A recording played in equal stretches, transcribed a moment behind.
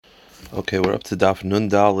Okay, we're up to Daf Nun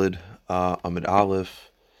Dalid, Amid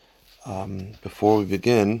Aleph. Before we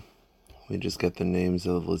begin, we just get the names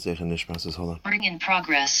of Lizech and Nishmas. Hold on. Learning in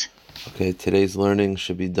progress. Okay, today's learning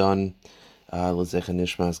should be done. Lizech and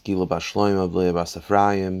Nishmas, Gila Bashloim, Ablea Bas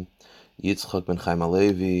Ephraim, Yitzchak ben Chaim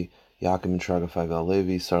Alevi, Yaakov ben Tragafag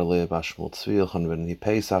Alevi, Sarlea Bas Shmuel Tzvi, Elchan ben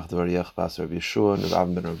Pesach, Dvariyach Bas Rabbi Yeshua,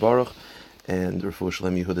 Nevav ben Baruch, and Refu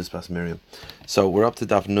Shalem Yehudis Bas Miriam. So we're up to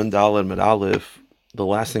Daf Nun Dalid, Amid Aleph. The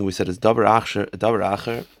last thing we said is Davar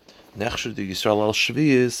Acher, Nechsher du Yisrael al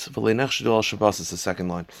Shvi'is, V'lei Nechsher du al Shabbos is the second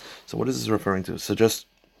line. So what is this referring to? So just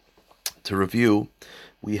to review,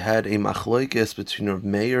 we had a machlokes between Rav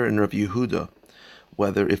Meir and Rav Yehuda,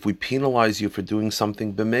 whether if we penalize you for doing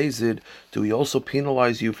something b'mezid, do we also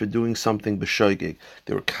penalize you for doing something b'shoigeg?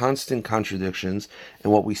 There were constant contradictions,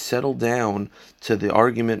 and what we settled down to the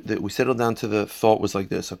argument, that we settled down to the thought was like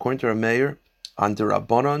this. According to Rav Meir, on the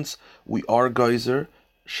Rabbanans, we are geyser,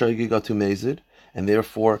 shoigeg atu mezid, and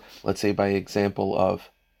therefore, let's say by example of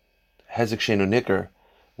hezek shenu nikar,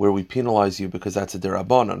 where we penalize you because that's a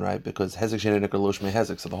derabanan, right? Because hezek shenu nikar losh me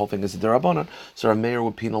hezek, so the whole thing is a derabanan. So our mayor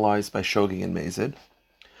would penalize by shogeg and mezid.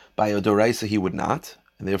 By a doraisa, he would not,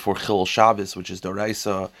 and therefore chil Shabbos, which is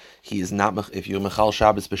doraisa, he is not. If you mechal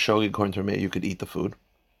Shabbos b'shogeg, according to our mayor, you could eat the food.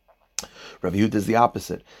 Rav Yehuda is the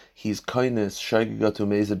opposite. He's kindness shogeg atu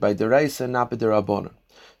mezid by doraisa, not by derabanan.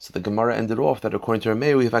 So the Gemara ended off that according to Rav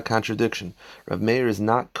Meir, we have a contradiction. Rav Meir is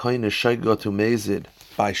not kindness shogeg atu mezid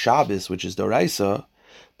by Shabbos, which is doraisa,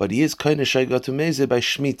 but he is kindness shogeg atu mezid by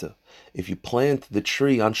Shemitah. If you plant the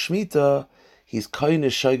tree on Shemitah, he's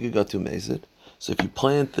kindness shogeg atu mezid. So if you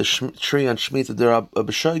plant the tree on Shemitah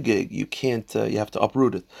b'shogeg, you can't. You have to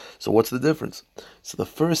uproot it. So what's the difference? So the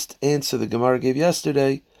first answer the Gemara gave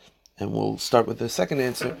yesterday, and we'll start with the second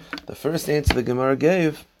answer. The first answer the Gemara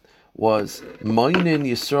gave was Mainin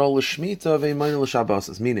Yisrael l'Shmita ve'Mainin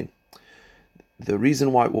l'Shabbos, meaning the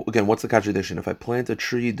reason why. Well, again, what's the contradiction? If I plant a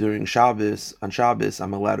tree during Shabbos, on Shabbos,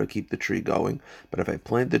 I'm allowed to keep the tree going, but if I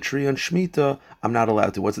plant the tree on Shemitah, I'm not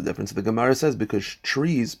allowed to. What's the difference? The Gemara says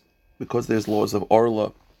because there's laws of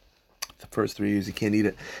Orla. The first 3 years you can't eat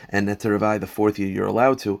it, and Neteravai, the fourth year you're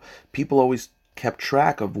allowed to. People always kept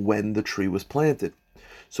track of when the tree was planted.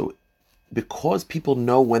 So because people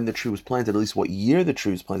know when the tree was planted, at least what year the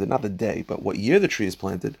tree was planted, not the day, but what year the tree is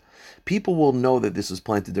planted, people will know that this was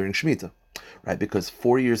planted during Shemitah, right? Because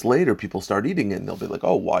 4 years later, people start eating it, and they'll be like,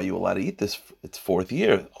 oh, why are you allowed to eat this? It's fourth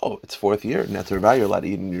year. Oh, it's fourth year. Neteravai, you're allowed to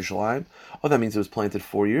eat in Yerushalayim. Oh, that means it was planted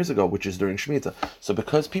 4 years ago, which is during Shemitah. So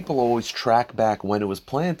because people always track back when it was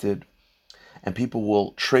planted, and people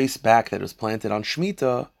will trace back that it was planted on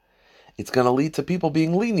Shemitah, it's going to lead to people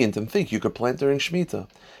being lenient and think you could plant during Shemitah.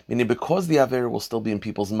 Meaning because the Aver will still be in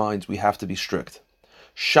people's minds, we have to be strict.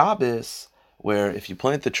 Shabbos, where if you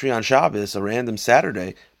plant the tree on Shabbos, a random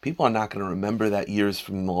Saturday, people are not going to remember that years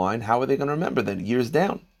from the line. How are they going to remember that years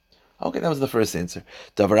down? Okay, that was the first answer.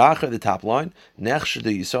 Davar Acher, the top line, Nechsher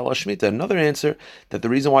du Yisrael al Shemitah. Another answer, that the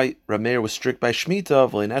reason why Rav Meir was strict by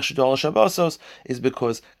Shemitah, V'lei Nechsher du al Shabbosos, is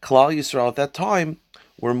because Klal Yisrael at that time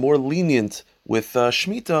were more lenient with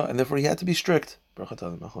Shemitah, and therefore he had to be strict.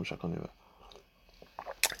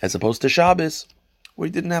 As opposed to Shabbos, where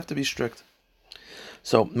he didn't have to be strict.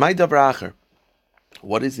 So, my Davar Acher,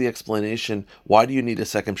 what is the explanation? Why do you need a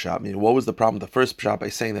second pshat? I mean, what was the problem with the first pshat by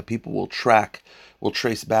saying that people will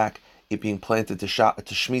trace back it being planted to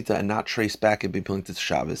Shemitah and not trace back it being planted to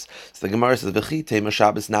Shabbos? So the Gemara says, "V'chi tema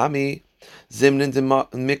Shabbos nami zimnin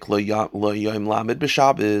mikla lo yom lamed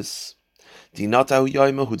b'Shabbos." The Gemara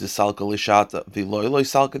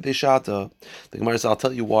says, I'll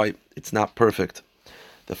tell you why it's not perfect.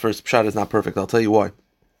 The first pshat is not perfect. I'll tell you why.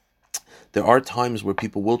 There are times where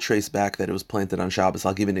people will trace back that it was planted on Shabbos.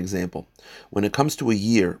 I'll give you an example. When it comes to a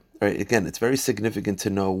year, right, again, it's very significant to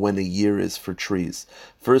know when a year is for trees.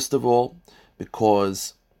 First of all,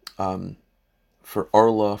 because for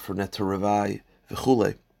Arla, for Neteravai,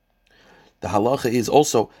 v'chule, the halacha is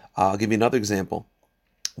also, I'll give you another example.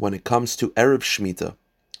 When it comes to Erev Shemitah,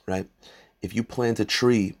 right, if you plant a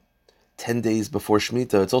tree 10 days before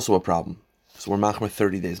Shemitah, it's also a problem. So we're machmer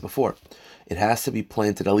 30 days before. It has to be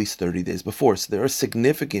planted at least 30 days before. So there is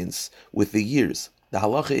significance with the years. The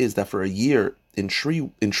halacha is that for a year in tree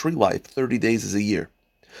life, 30 days is a year.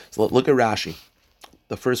 So look at Rashi,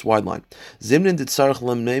 the first wide line. Zimnin did sarach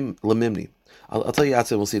lemimni. I'll tell you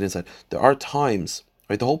outside, we'll see it inside. There are times,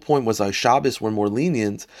 right? The whole point was Shabbos were more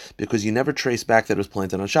lenient because you never trace back that it was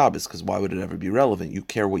planted on Shabbos, because why would it ever be relevant? You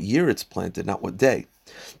care what year it's planted, not what day.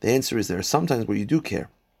 The answer is there are some times where you do care.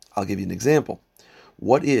 I'll give you an example.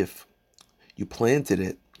 What if you planted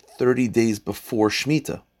it 30 days before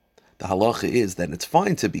Shemitah? The halacha is that it's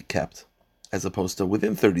fine to be kept. as opposed to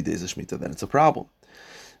within 30 days of Shemitah, then it's a problem.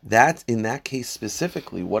 That in that case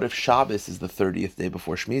specifically, what if Shabbos is the 30th day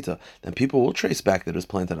before Shemitah? Then people will trace back that it was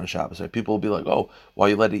planted on Shabbos, right? People will be like, oh, why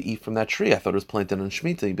you let it eat from that tree? I thought it was planted on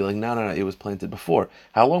Shemitah. You'd be like, no, it was planted before.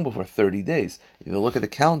 How long before? 30 days. You look at the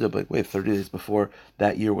calendar, but wait, 30 days before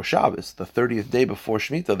that year was Shabbos. The 30th day before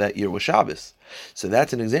Shemitah, that year was Shabbos. So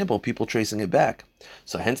that's an example of people tracing it back.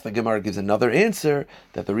 So hence the Gemara gives another answer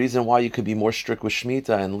that the reason why you could be more strict with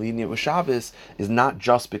Shemitah and lenient with Shabbos is not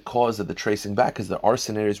just because of the tracing back, because there are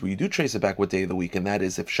scenarios where you do trace it back what day of the week, and that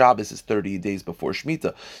is if Shabbos is 30 days before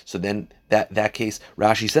Shemitah. So then that case,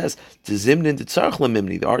 Rashi says,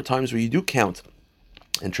 there are times where you do count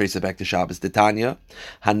and trace it back to Shabbos. Tanya,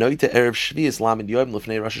 Hanoita Erev Shvius Lamed Yom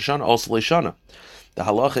Lefnei Rosh Hashanah also Leishana. The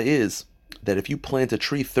halacha is that if you plant a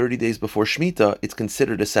tree 30 days before Shemitah, it's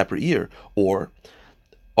considered a separate year. Or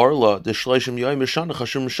Arla de Shleishim Yom Mishana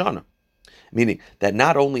Chashum Mishana. Meaning that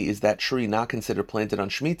not only is that tree not considered planted on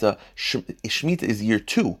Shemitah, Shemitah is year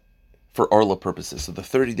 2 for Arla purposes. So the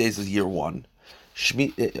 30 days is year 1.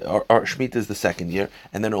 Shemitah is the second year,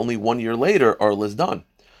 and then only 1 year later, Arla is done.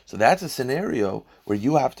 So that's a scenario where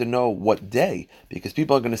you have to know what day, because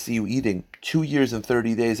people are going to see you eating 2 years and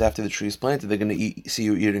 30 days after the tree is planted. They're going to see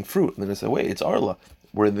you eating fruit, and they're going to say, wait, it's Arla.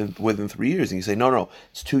 We're within 3 years. And you say, no,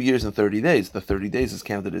 it's 2 years and 30 days. The 30 days is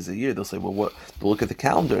counted as a year. They'll say, well, what? They'll look at the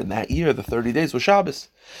calendar, and that year, the 30 days was Shabbos.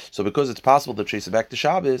 So because it's possible to trace it back to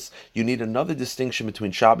Shabbos, you need another distinction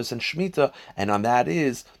between Shabbos and Shemitah, and on that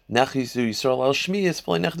is, Nechisu Yisrael el Shmiyas,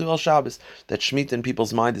 V'lo Nechdu el Shabbos, that Shemitah in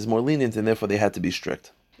people's mind is more lenient, and therefore they had to be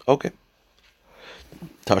strict. Okay.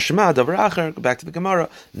 Tashma davar acher. Go back to the Gemara.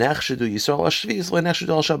 Nechshedu Yisrael Ashvis leNechshedu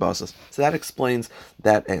al Shabbos. So that explains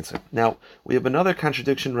that answer. Now we have another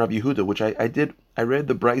contradiction in Rabbi Yehuda, which I read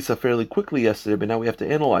the Brisa fairly quickly yesterday, but now we have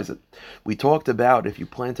to analyze it. We talked about if you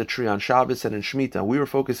plant a tree on Shabbos and in Shemitah. We were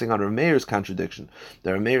focusing on Rav Meir's contradiction.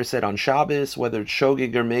 The Rav Meir said on Shabbos, whether it's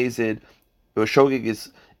shogig or mazid, or shogig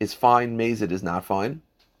is fine, mazid is not fine.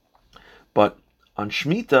 But on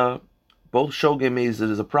Shemitah, both shogig and mazid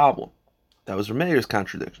is a problem. That was Rav Meir's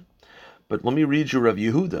contradiction. But let me read you Rav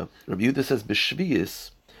Yehuda. Rav Yehuda says, B'shviyis,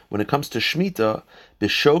 when it comes to Shemitah,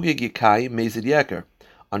 B'shogig yikai, mazid yeker.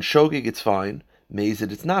 On shogig it's fine,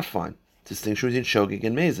 mazid it's not fine. Distinction between shogig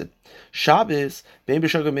and mazid. Shabbos, bein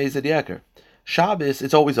b'shogig mazid yeker. Shabbos,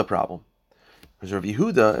 it's always a problem. Because Rav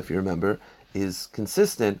Yehuda, if you remember, is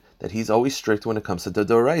consistent that he's always strict when it comes to the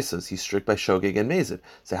doraisas. He's strict by shogig and mazid.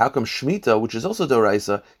 So how come Shemitah, which is also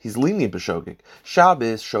doraisa, he's lenient by shogig?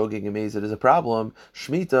 Shabbos, shogig and mazid is a problem.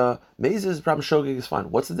 Shemitah, mazid is a problem. Shogig is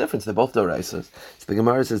fine. What's the difference? They're both doraisas. So the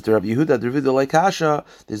Gemara says, Rav Yehuda, Rav Yehuda like Kasha.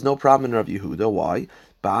 There's no problem in Rav Yehuda. Why?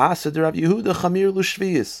 Ba'asa Rav Yehuda chamir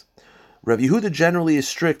lushviyis. Rav Yehuda generally is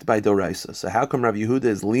strict by doraisa. So how come Rav Yehuda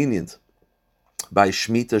is lenient by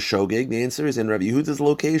Shemitah shogig? The answer is in Rabbi Yehuda's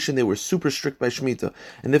location, they were super strict by Shemitah,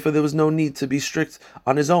 and therefore there was no need to be strict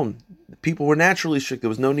on his own. People were naturally strict, there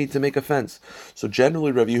was no need to make a fence. So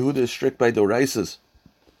generally Rabbi Yehuda is strict by doraisas,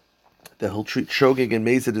 that he'll treat shogig and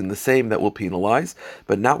mazid in the same, that will penalize,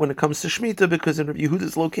 but not when it comes to Shemitah, because in Rabbi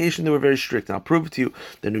Yehuda's location they were very strict. And I'll prove to you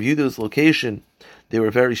that in Rabbi Yehuda's location they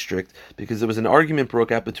were very strict, because there was an argument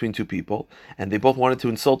broke out between two people, and they both wanted to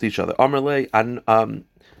insult each other.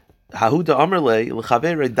 Hahuda Amerle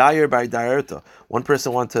l'chavere dayer by dayerta. One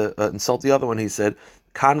person wanted to insult the other one. He said,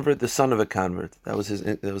 "Convert the son of a convert." That was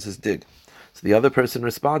his dig. So the other person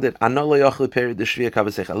responded, "At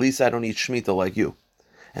least I don't eat shmita like you."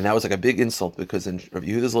 And that was like a big insult, because in Rabbi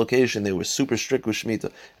Yehuda's location they were super strict with shmita.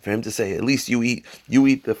 For him to say, "At least you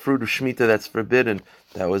eat the fruit of shmita that's forbidden,"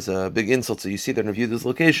 that was a big insult. So you see that in Rabbi Yehuda's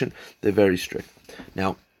location they're very strict.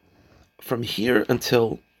 Now, from here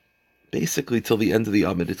until basically till the end of the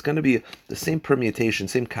Amid, it's going to be the same permutation,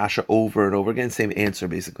 same kasha over and over again, same answer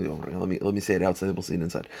basically over. Let me say it outside, we'll see it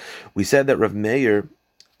inside. We said that Rav Meir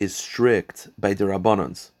is strict by the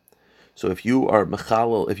Rabbanans. So if you are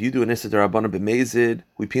mechalel, if you do an issa d'Rabbanan b'mezid,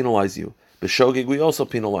 we penalize you. B'shogig, we also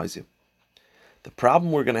penalize you. The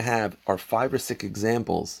problem we're going to have are 5 or 6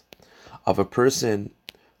 examples of a person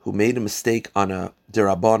who made a mistake on a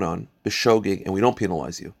d'Rabbanan b'shogig, and we don't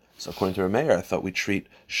penalize you. So according to Rav Meir, I thought we treat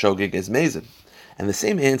shogig as mazid. And the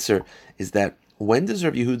same answer is that when does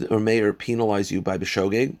Rav Yehuda or Meir penalize you by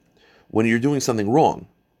b'shogig? When you're doing something wrong,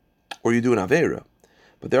 or you do an avera.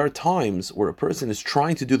 But there are times where a person is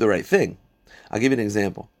trying to do the right thing. I'll give you an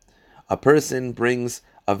example. A person brings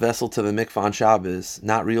a vessel to the mikvah on Shabbos,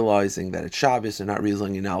 not realizing that it's Shabbos, and not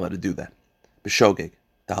realizing you're not allowed to do that. B'shogig.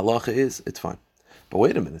 The halacha is, it's fine. But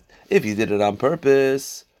wait a minute. If you did it on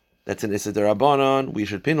purpose, that's an Issa Derabanan, we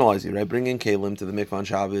should penalize you, right? Bringing Kalim to the mikvah on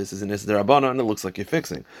Shabbos is an Issa Derabanan, it looks like you're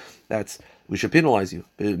fixing. We should penalize you.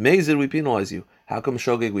 But Mezid, we penalize you. How come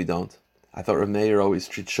Shogeg we don't? I thought Rav Meir always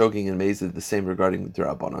treats Shogeg and Mezid the same regarding the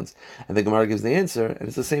Derabanans. And the Gemara gives the answer, and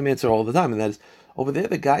it's the same answer all the time, and that is, over there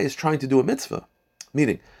the guy is trying to do a mitzvah.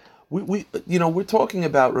 Meaning, we're talking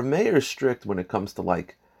about Rav Meir is strict when it comes to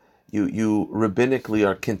like, you rabbinically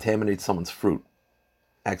or contaminate someone's fruit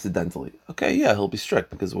accidentally. Okay, yeah, he'll be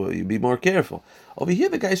strict because you be more careful. Over here,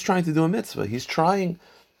 the guy's trying to do a mitzvah. He's trying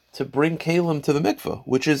to bring Kalim to the mikvah,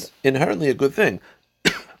 which is inherently a good thing.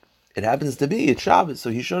 It happens to be, it's Shabbos, so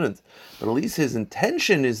he shouldn't. But at least his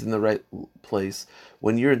intention is in the right place.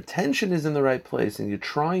 When your intention is in the right place and you're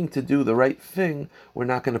trying to do the right thing, we're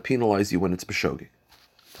not going to penalize you when it's b'shogeg.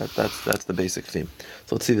 That's the basic theme.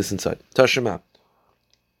 So let's see this inside. Tashema.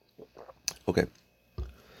 Okay.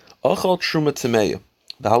 Achal truma tmeya.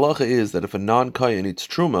 The halacha is that if a non-kayan eats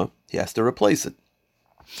truma, he has to replace it.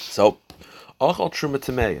 So, achal truma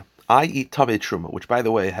tmeya. I eat tamei truma, which by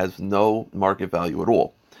the way has no market value at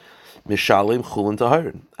all. Mishalim chulin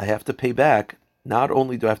taharin. I have to pay back. Not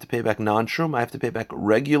only do I have to pay back non-truma, I have to pay back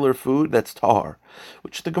regular food that's tahar,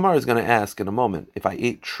 which the Gemara is going to ask in a moment. If I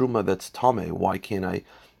ate truma that's tamei, why can't I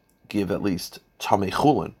give at least tamei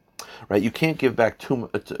chulin? Right? You can't give back truma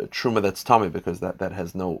that's tamei because that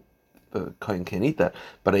has no kain can't eat that.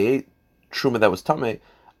 But I ate truma that was tamei.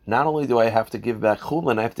 Not only do I have to give back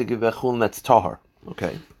chulin, I have to give back chulin that's tahar.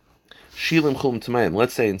 Okay. Shilim chulin tamayim.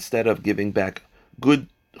 Let's say instead of giving back good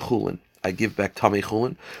chulin, I give back tamei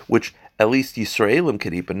chulin, which at least Yisraelim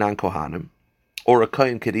could eat, but non-Kohanim. Or a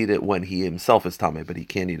Kohen could eat it when he himself is tamei, but he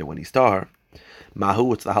can't eat it when he's tahar.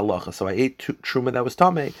 Mahu, it's the halacha. So I ate truma that was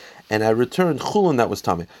tamei, and I returned chulin that was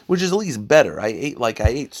tamei, which is at least better. I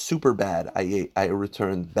ate super bad. I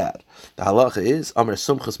returned bad. The halacha is Amar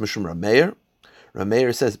Sumchas Mishum Rameir.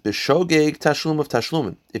 Rameir says b'shogeg tashlum of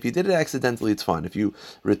tashlumin. If you did it accidentally, it's fine. If you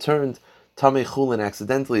returned tamei chulin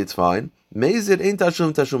accidentally, it's fine. Mezid ain't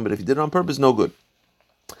tashlum, but if you did it on purpose, no good.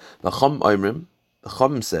 The Chum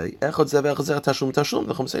say,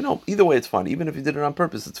 the Chum say, no, either way it's fine. Even if you did it on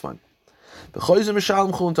purpose, it's fine.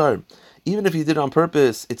 Even if you did it on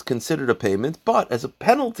purpose, it's considered a payment, but as a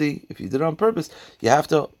penalty, if you did it on purpose, you have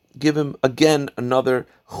to give him again another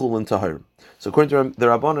chulin tahar. So according to the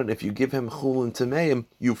Rabbanan, if you give him chulin tameim,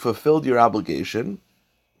 you fulfilled your obligation,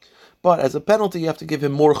 but as a penalty, you have to give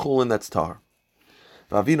him more chulin that's tahar.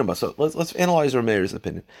 So let's analyze Rameir's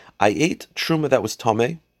opinion. I ate truma that was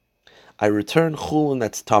tamei. I return chulin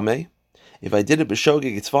that's tamei. If I did it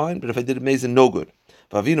b'shogeg, it's fine. But if I did it mezid, no good.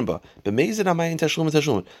 Think about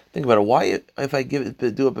it. Why, if I do it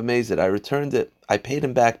b'mezid, I returned it, I paid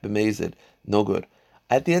him back b'mezid, no good.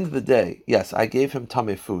 At the end of the day, yes, I gave him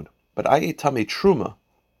tamei food, but I ate tamei truma,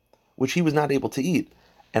 which he was not able to eat,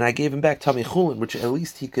 and I gave him back tamei chulin, which at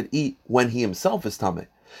least he could eat when he himself is tamei.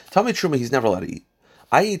 Tamei truma, he's never allowed to eat.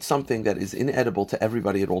 I ate something that is inedible to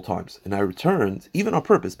everybody at all times, and I returned, even on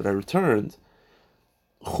purpose, but I returned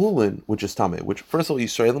chulin, which is tamei, which first of all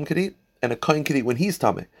Yisraelim could eat, and a kohen could eat when he's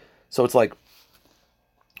tamei. So it's like,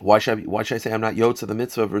 why should I say I'm not yotze the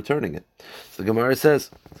mitzvah of returning it? So the Gemara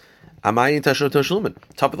says, Amayin tashlo tashlumin,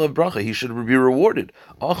 top of the bracha, he should be rewarded.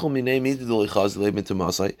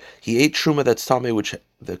 He ate truma that's tamei, which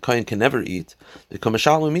the kohen can never eat. And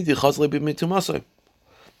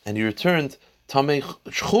he returned tamei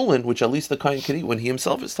chulin, which at least the kohen can eat when he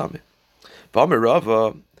himself is tamei.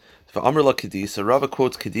 So Rava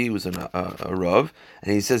quotes Kedi, who's a Rav,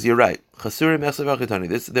 and he says, you're right. There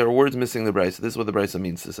are words missing in the Brisa. This is what the Brisa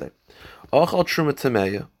means to say.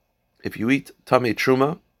 If you eat tamei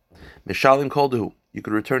truma, mishalim kol dehu, you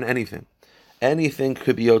could return anything. Anything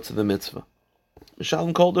could be yotze the mitzvah.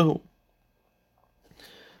 Mishalim kol dehu.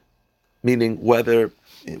 Meaning whether,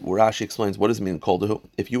 Rashi explains what does it mean kol dehu.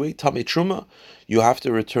 If you ate tamei truma, you have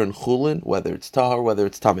to return chulin, whether it's tahar, whether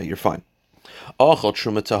it's tamei, you're fine. Achal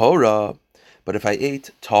truma tahora, but if I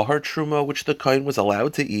ate tahar truma, which the kohen was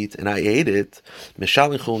allowed to eat, and I ate it,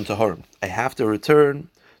 mishalin chulin tahor, I have to return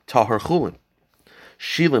tahar chulin.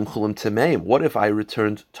 Shilim chulin tameim. What if I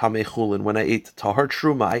returned tamei chulin when I ate tahar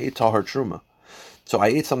truma? I ate tahar truma, so I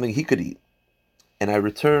ate something he could eat, and I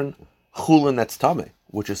return chulin that's tamei,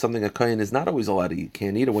 which is something a kohen is not always allowed to eat.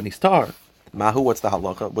 Can't eat it when he's tahar. Mahu, what's the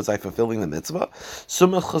halacha? Was I fulfilling the mitzvah?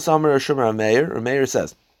 Sumach chasamer Shemar Meir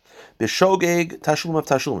says, b'shogeg tashlum of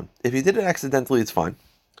tashlumin. If you did it accidentally, it's fine.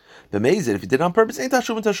 B'mezid, if you did it on purpose, ain't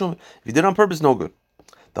tashlum tashlumin. If you did it on purpose, no good.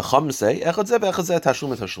 The Chum say echad zeh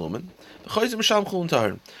tashlum tashlumin. The chayzim misham chulun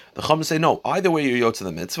tahar. The Chum say no. Either way, you're yotze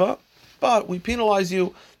the mitzvah, but we penalize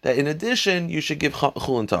you that in addition you should give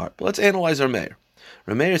chulun tahar. But let's analyze our Meir.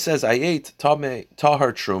 Rameir says, I ate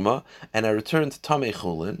tahar truma, and I returned tamei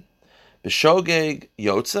chulin. B'shogeg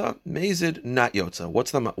yotza, mezid not yotza.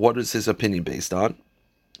 What is his opinion based on?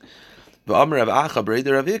 The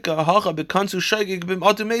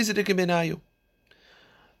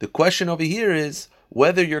question over here is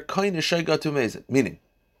whether you're koine shayga to mezid. Meaning,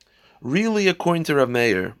 really, according to Rav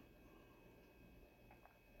Meir,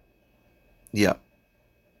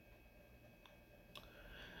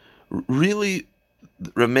 really,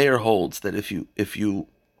 Rav Meir holds that if you, the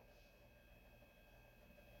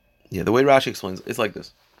way Rashi explains it's like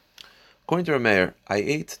this. According to Rav Meir, I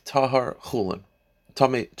ate tahar chulin,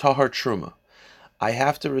 tahar truma. I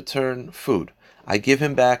have to return food. I give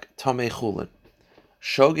him back tamei chulin.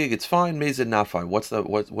 Shogig, it's fine. Mezid, not fine. What's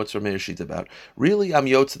Rav Meir's sheet about? Really, I'm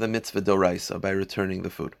yotze the mitzvah doraisa by returning the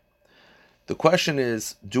food. The question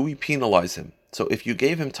is, do we penalize him? So if you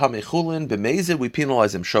gave him tamei chulin b'mezid, we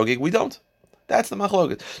penalize him. Shogig, we don't. That's the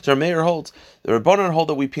machloket. So Rav Meir holds, the Rabbanan hold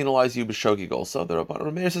that we penalize you b'shogig also. The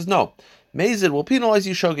Rav Meir says no. Mezid will penalize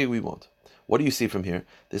you. Shogig, we won't. What do you see from here?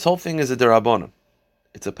 This whole thing is a derabanan.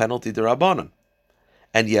 It's a penalty derabanan.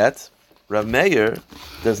 And yet, Rav Meir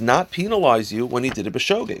does not penalize you when he did it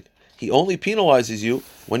b'shogeg. He only penalizes you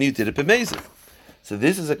when you did it b'mezid. So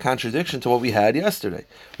this is a contradiction to what we had yesterday.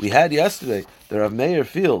 We had yesterday that Rav Meir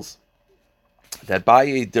feels that by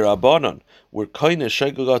a derabanan, we're koine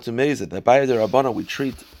shogeg to mezid. That by a derabanan, we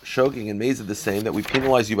treat shogeg and mezid the same, that we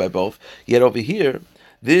penalize you by both. Yet over here,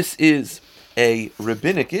 this is a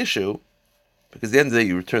rabbinic issue, because at the end of the day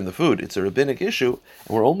you return the food. It's a rabbinic issue,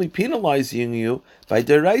 and we're only penalizing you by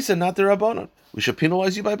deraisa, not derabanan. We should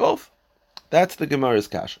penalize you by both. That's the Gemara's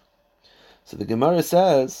kasha. So the Gemara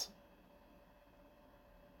says,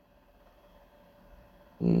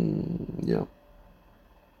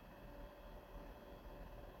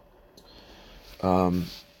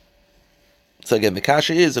 So again, the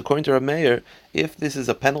kasha is, according to Rav Meir, if this is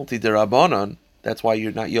a penalty derabanan, that's why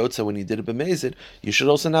you're not yotza when you did it b'mezid, you should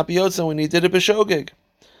also not be yotza when you did it b'shogeg,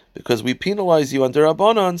 because we penalize you under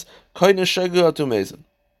rabbanans koine shogeg to mezid.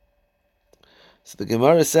 So the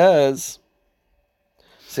Gemara says,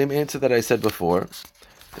 same answer that I said before.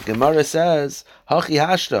 The Gemara says, Hachi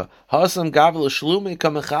hashta, hasam gavel shlume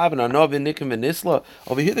kamechaven anov nikim v'nisla.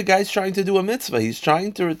 Over here the guy's trying to do a mitzvah. He's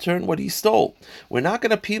trying to return what he stole. We're not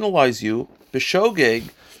going to penalize you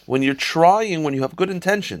b'shogeg when you're trying, when you have good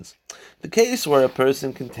intentions. The case where a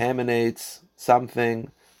person contaminates something,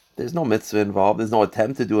 there's no mitzvah involved, there's no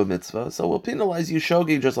attempt to do a mitzvah, so we'll penalize you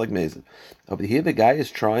shogeg just like mezid. Over here the guy is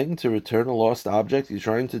trying to return a lost object, he's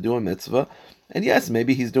trying to do a mitzvah, and yes,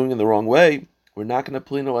 maybe he's doing it the wrong way. We're not going to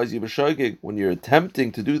penalize you b'shogeg when you're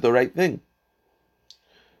attempting to do the right thing.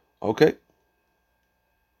 Okay?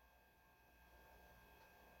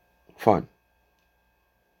 Fine.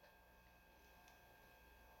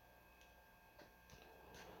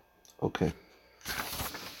 Okay.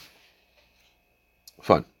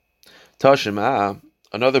 Fine. Tashima,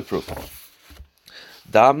 another proof.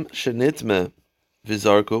 Dam shenitme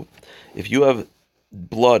vizarku. If you have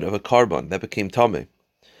blood of a carbon that became tameh,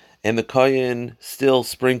 and the kohen still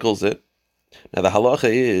sprinkles it. Now the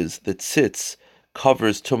halacha is that tzitz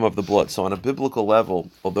covers tum of the blood. So on a biblical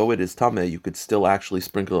level, although it is tameh, you could still actually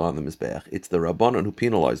sprinkle it on the mizbeach. It's the rabbanon who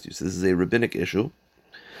penalized you. So this is a rabbinic issue.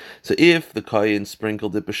 So if the kohen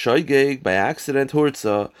sprinkled it b'shoigeg by accident,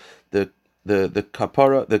 hurtza, the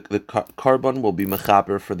kapara, the carbon will be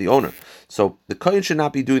mechaper for the owner. So the kohen should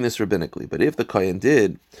not be doing this rabbinically. But if the kohen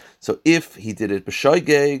did, so if he did it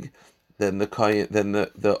b'shoigeg, then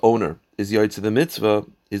the owner is yotze the mitzvah,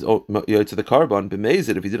 is yotze the carbon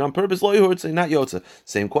b'mezid. If he did it on purpose, lo yotze, not yotze.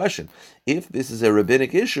 Same question. If this is a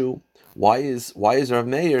rabbinic issue, why is Rav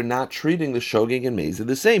Meir not treating the shogeg and mezid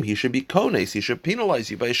the same? He should be kones. He should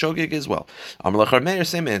penalize you by a shogeg as well. Rav Meir,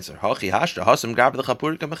 same answer. Again,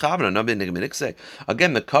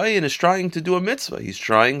 the kohen is trying to do a mitzvah. He's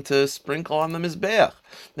trying to sprinkle on the mizbeach.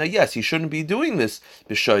 Now, yes, he shouldn't be doing this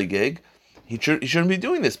b'shogeg. He shouldn't be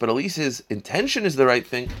doing this, but at least his intention is the right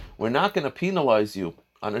thing. We're not going to penalize you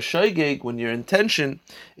on a shogeg when your intention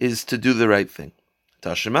is to do the right thing.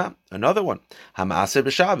 Tashima, another one. Hamaaser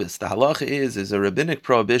b'Shabbos. The halacha is a rabbinic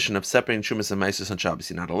prohibition of separating shumas and maisus on Shabbos.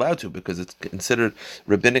 You're not allowed to because it's considered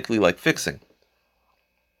rabbinically like fixing.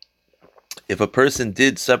 If a person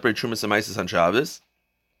did separate shumas and maisus on Shabbos,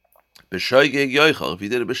 b'shoigeg yoichel. If you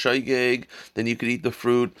did it b'shoigeg, then you could eat the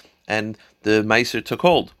fruit and the maiser took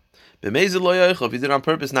hold. B'mezid lo yoichel. If you did it on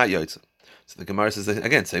purpose, not yoitza. So the Gemara says,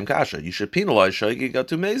 again, same kasha. You should penalize shogig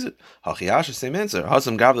atu mezid. Hachiyasha, same answer.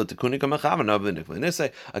 Hasam gavla tekunika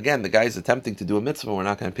mechavan. Again, the guy is attempting to do a mitzvah. We're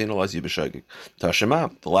not going to penalize you b'shogig.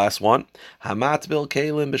 Tashema, the last one. Hamat bil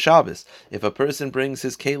kalim b'Shabbos. If a person brings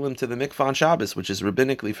his kalim to the mikvah on Shabbos, which is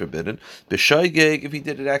rabbinically forbidden, b'shogig, if he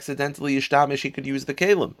did it accidentally, yishtamish, he could use the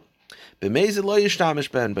kalim. B'mezid lo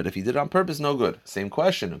yishtamish ben, but if he did it on purpose, no good. Same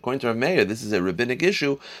question. According to Rameir, this is a rabbinic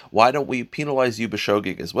issue. Why don't we penalize you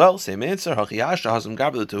b'shogig as well? Same answer. Hachiyasha hasam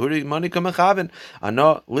gabel tehuri manika mechaven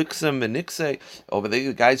ano liksem menikse. Over there,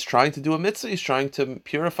 the guy's trying to do a mitzvah. He's trying to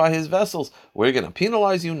purify his vessels. We're going to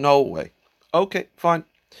penalize you? No way. Okay, fine.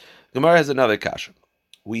 Gemara has another kasha.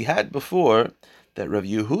 We had before that Rav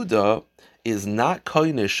Yehuda is not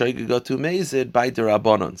koinish shogig atu mezid by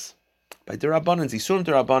derabbanans. By derabbanans, isurim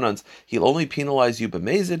derabbanans, he'll only penalize you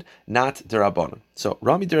b'mezid, not derabbanan. So,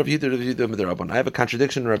 Rami Rav Yehuda derabbanan. I have a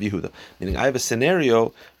contradiction in Rav Yehuda, meaning I have a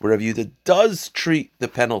scenario where Rav Yehuda does treat the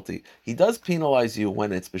penalty. He does penalize you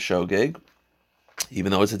when it's b'shogeg,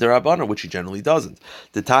 even though it's a derabbanan, which he generally doesn't.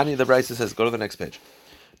 The Tanya, the Brisa says, go to the next page.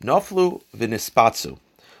 Naflu v'nispatsu.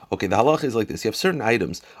 Okay, the halach is like this. You have certain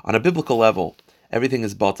items on a biblical level. Everything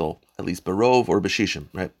is batal, at least barov or bashishim,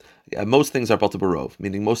 right? Most things are batal barov,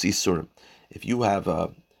 meaning most isurim. If you have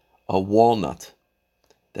a walnut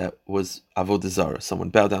that was avodah zarah, someone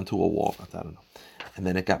bowed down to a walnut, I don't know, and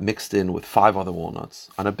then it got mixed in with 5 other walnuts.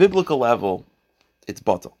 On a biblical level, it's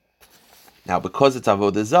batal. Now, because it's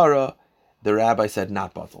avodah zarah, the rabbi said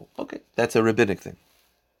not batal. Okay, that's a rabbinic thing.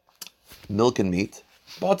 Milk and meat,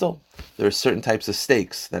 batal. There are certain types of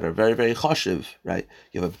steaks that are very, very chashiv, right?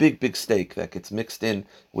 You have a big, big steak that gets mixed in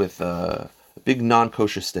with a big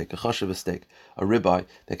non-kosher steak, a chashiv steak, a ribeye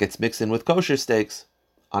that gets mixed in with kosher steaks.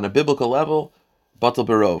 On a biblical level, batal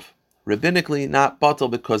barov. Rabbinically, not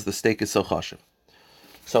batal because the steak is so chashiv.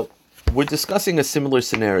 So, we're discussing a similar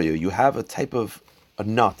scenario. You have a type of a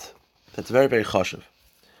nut that's very, very chashiv,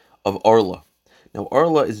 of orla. Now,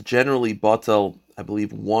 orla is generally batal, I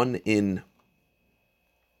believe, 1 in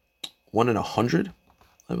 100,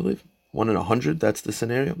 I believe. 1 in 100, that's the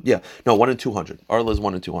scenario. Yeah, no, 1 in 200. Arla is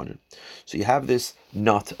 1 in 200. So you have this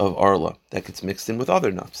nut of Arla that gets mixed in with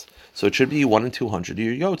other nuts. So it should be 1 in 200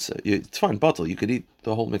 your yotze. It's fine, batal. You could eat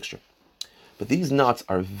the whole mixture. But these nuts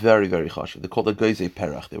are very, very chashiv. They're called a geize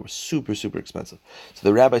perach. They were super, super expensive. So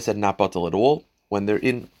the rabbi said not batal at all. When they're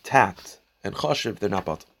intact and chashiv, they're not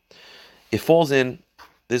batal. It falls in,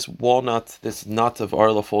 this walnut, this nut of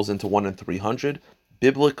Arla falls into 1 in 300.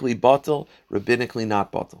 Biblically batal, rabbinically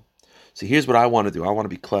not batal. So here's what I want to do. I want to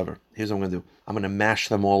be clever. Here's what I'm going to do. I'm going to mash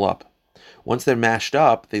them all up. Once they're mashed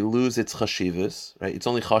up, they lose its chashivas, right? It's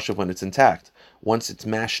only chashiv when it's intact. Once it's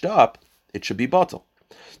mashed up, it should be batal.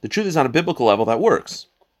 The truth is, on a biblical level, that works.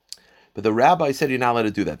 But the rabbi said you're not allowed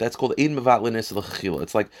to do that. That's called ein mevatlinis l'chachila.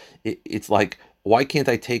 It's like, why can't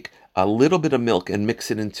I take a little bit of milk and mix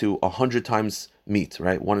it into 100 times meat,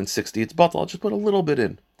 right? 1 in 60, it's batal. I'll just put a little bit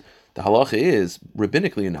in. The halacha is,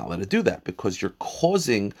 rabbinically, you're not allowed to do that because you're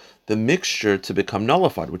causing the mixture to become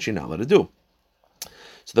nullified, which you're not allowed to do.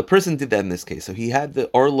 So the person did that in this case. So he had the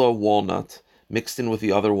Arla walnut mixed in with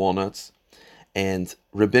the other walnuts, and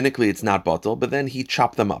rabbinically it's not batal, but then he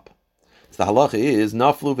chopped them up. So the halacha is,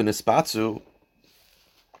 naflu v'nispatsu,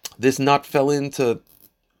 this nut fell into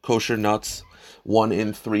kosher nuts 1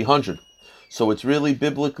 in 300. So it's really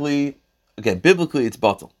biblically it's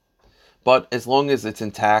batal. But as long as it's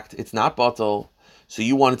intact, it's not batal. So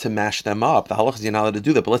you wanted to mash them up. The halach is you're not allowed to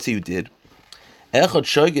do that. But let's say you did.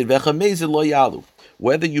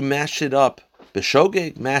 Whether you mash it up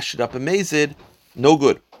b'shogeg, mash it up b'mezid, no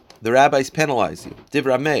good. The rabbis penalize you.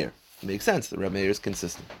 Divra Meir. Makes sense. The Rabbi Meir is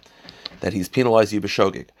consistent that he's penalized you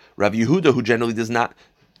b'shogeg. Rav Yehuda, who generally does not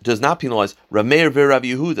penalize, Rav Meir v'Rav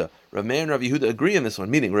Yehuda. Rav Meir and Rav Yehuda agree on this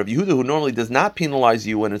one. Meaning, Rav Yehuda, who normally does not penalize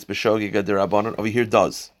you when it's b'shogeg d'Rabbanan, over here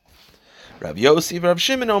does. Rav Yossi, Rav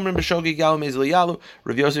Shimon, Omer b'shogig yalu mezid yalu.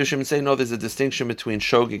 Rav Yossi and Shimon say no. There's a distinction between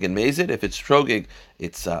shogig and mezid. If it's shogig,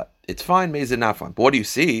 it's fine. Mezid not fine. But what do you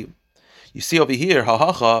see? You see over here,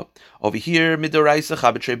 over here midoraisa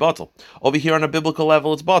chabetrei batal. Over here on a biblical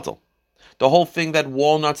level, it's batal. The whole thing that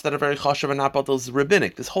walnuts that are very chashav and not batal is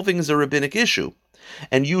rabbinic. This whole thing is a rabbinic issue,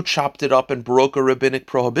 and you chopped it up and broke a rabbinic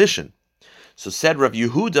prohibition. So said Rav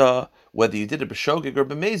Yehuda, whether you did it b'shogig or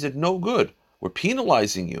b'mezid, no good. We're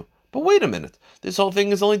penalizing you. But wait a minute, this whole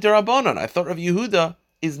thing is only derabanan. I thought Rav Yehuda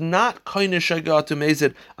is not koine shogeg to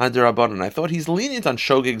mezid on derabanan. I thought he's lenient on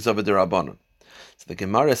shogigs of a derabanan. So the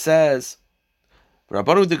Gemara says,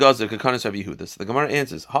 Rabbanu de Gazer kakanis Rav Yehuda. So the Gemara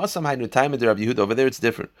answers, Hasam haynu time de Rav Yehuda. Over there it's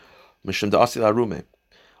different. Mishum da asil arume.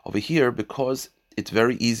 Over here, because it's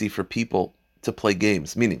very easy for people to play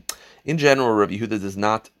games. Meaning, In general, Rabbi Yehuda does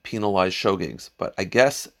not penalize shogigs, but I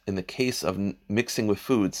guess in the case of mixing with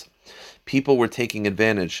foods, people were taking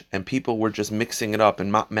advantage, and people were just mixing it up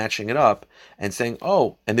and matching it up, and saying,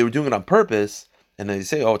 oh, and they were doing it on purpose, and they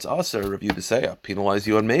say, oh, it's usher, Rabbi Yehuda say, I'll penalize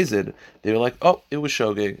you on mazid. They were like, oh, it was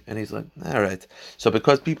shogig, and he's like, all right. So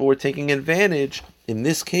because people were taking advantage, in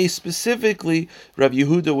this case specifically, Rabbi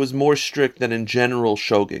Yehuda was more strict than in general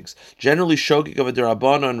shogigs. Generally, shogig of a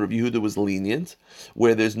derabanan, Rabbi Yehuda was lenient,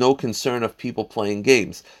 where there's no concern of people playing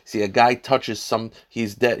games. See, a guy touches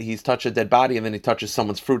he's touched a dead body, and then he touches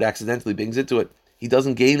someone's fruit accidentally, bangs into it. He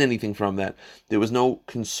doesn't gain anything from that. There was no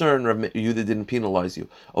concern. Rabbi Yehuda didn't penalize you.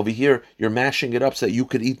 Over here, you're mashing it up so that you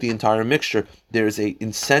could eat the entire mixture. There's a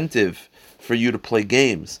incentive for you to play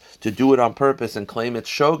games, to do it on purpose and claim it's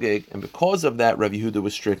shogeg, and because of that, Rabbi Yehuda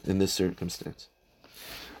was strict in this circumstance.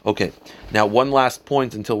 Okay, now one last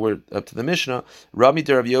point until we're up to the Mishnah. Rami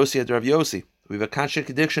de Rav Yossi de Rav Yossi. We have a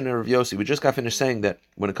contradiction in Rav Yossi. We just got finished saying that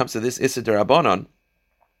when it comes to this Issa de Rabbanan,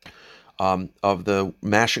 of the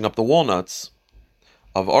mashing up the walnuts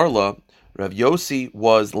of Arla, Rav Yossi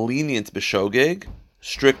was lenient b'shogeg,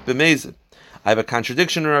 strict b'mezid. I have a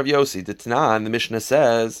contradiction in Rav Yossi. The Tanan, the Mishnah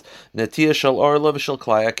says, Netiyah shel Arla v'shel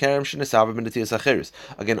klaya kerem shenesava b'netiyas acheris.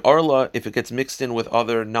 Again, Arla, if it gets mixed in with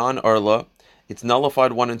other non-Arla, it's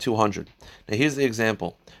nullified 1 in 200. Now here's the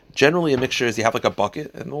example. Generally, a mixture is you have like a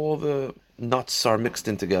bucket, and all the nuts are mixed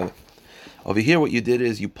in together. Over here, what you did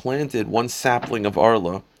is you planted one sapling of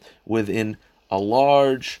Arla within a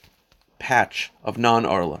large patch of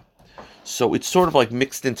non-Arla. So it's sort of like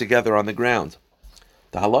mixed in together on the ground.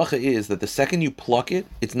 The halacha is that the second you pluck it,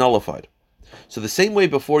 it's nullified. So the same way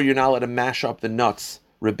before you're not allowed to mash up the nuts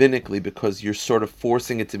rabbinically because you're sort of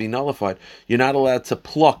forcing it to be nullified, you're not allowed to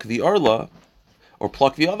pluck the Arla or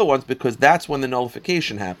pluck the other ones because that's when the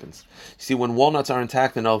nullification happens. See, when walnuts are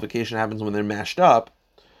intact, the nullification happens when they're mashed up,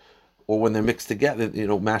 or when they're mixed together,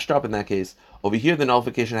 mashed up in that case. Over here, the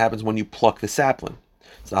nullification happens when you pluck the sapling.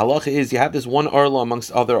 So the halacha is, you have this one Arla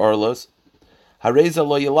amongst other Arlas, hareza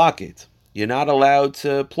lo yilakit. You're not allowed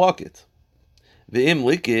to pluck it. Ve'im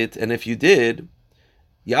likit, and if you did,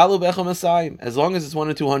 yalu bechem asayim. As long as it's 1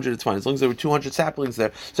 in 200, it's fine. As long as there were 200 saplings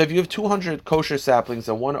there. So if you have 200 kosher saplings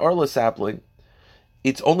and one Arla sapling,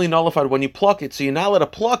 it's only nullified when you pluck it. So you're not allowed to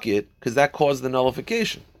pluck it because that caused the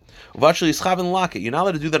nullification. You're not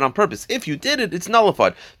allowed to do that on purpose. If you did it, it's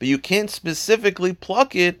nullified. But you can't specifically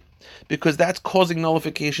pluck it because that's causing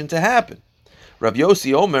nullification to happen. Rav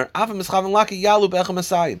Yossi Omer, Rav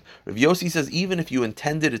Yossi says even if you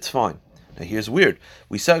intended, it's fine. Now here's weird.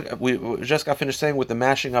 We just got finished saying with the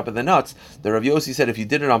mashing up of the nuts, the Rav Yossi said if you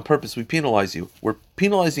did it on purpose, we penalize you. We're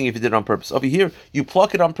penalizing you if you did it on purpose. Over here, you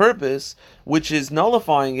pluck it on purpose, which is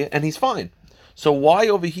nullifying it, and he's fine. So why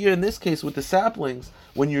over here in this case with the saplings,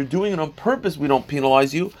 when you're doing it on purpose, we don't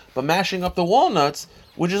penalize you, but mashing up the walnuts,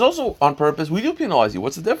 which is also on purpose, we do penalize you?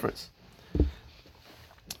 What's the difference?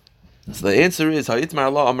 So the answer is the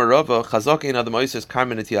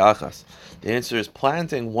answer is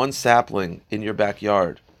planting one sapling in your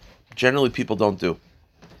backyard. Generally, people don't do.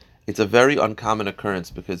 It's a very uncommon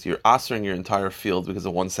occurrence because you're osering your entire field because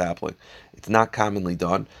of one sapling. It's not commonly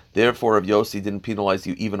done. Therefore, Rav Yossi didn't penalize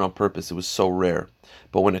you even on purpose. It was so rare.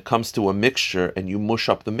 But when it comes to a mixture and you mush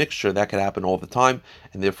up the mixture, that could happen all the time.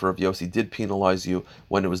 And therefore, Rav Yossi did penalize you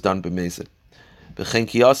when it was done b'mezid.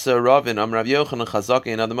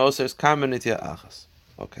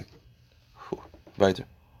 Okay. Weiter.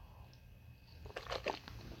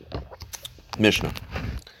 Mishnah.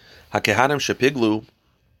 Hakehanim shepiglu.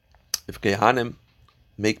 If kehanim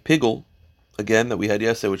make pigul, again, that we had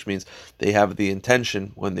yesterday, which means they have the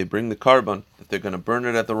intention when they bring the carbon that they're going to burn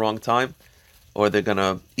it at the wrong time or they're going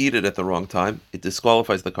to eat it at the wrong time, it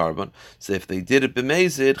disqualifies the carbon. So if they did it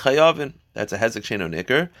b'mezid, chayavin, that's a hezek sheino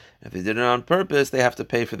nicker. If they did it on purpose, they have to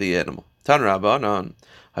pay for the animal. Tan Rabbanan,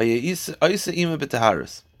 hayisa ima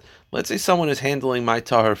b'taharis. Let's say someone is handling my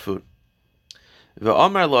tahar food.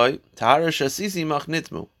 Ve'amar loy, tahar shasisi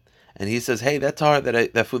machnitmu. And he says, hey, that tahar,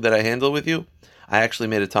 that food that I handle with you, I actually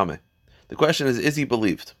made a tameh. The question is he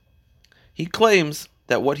believed? He claims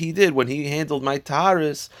that what he did when he handled my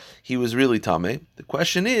taharis, he was really tameh. The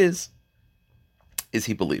question is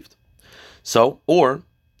he believed? So, or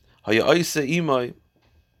let's say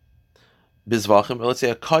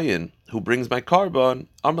a kohen who brings my carbon,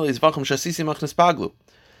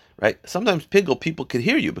 right? Sometimes people could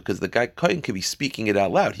hear you because the guy kohen could be speaking it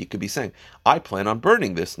out loud. He could be saying, I plan on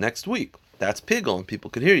burning this next week. That's pigel, and people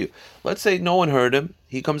could hear you. Let's say no one heard him.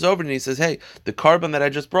 He comes over and he says, hey, the carbon that I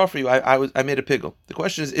just brought for you, I made a pigel. The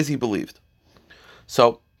question is he believed?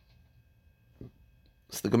 So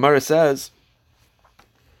the Gemara says,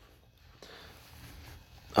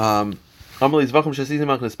 He's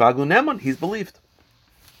believed.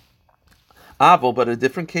 Aval, but a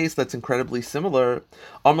different case that's incredibly similar.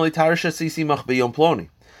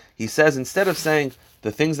 He says, instead of saying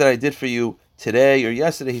the things that I did for you today or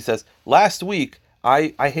yesterday, he says, last week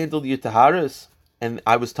I handled you taharis and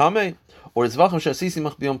I was tameh. Or a Kain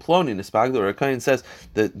says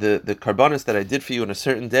the karbanis that I did for you on a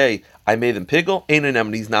certain day, I made them pigel,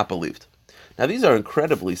 and he's not believed. Now these are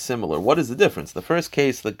incredibly similar. What is the difference? The first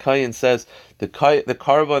case, the Kain says the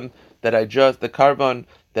karban that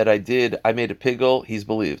I did, I made a pigel, he's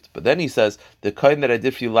believed. But then he says, the kain that I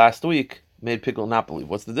did for you last week made pigel not believe.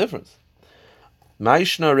 What's the difference?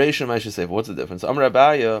 Ma'ishna reishon ma'isha sefer. What's the difference? Amar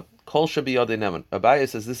Abaya, kol shabiyadei neman. Abaya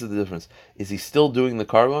says this is the difference. Is he still doing the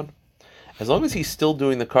karban? As long as he's still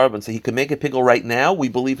doing the karban, so he can make a pigel right now, we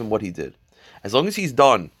believe in what he did. As long as he's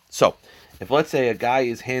done. So, if let's say a guy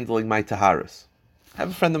is handling my taharis, I have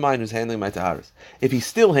a friend of mine who's handling my taharis. If he's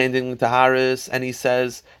still handling the taharis and he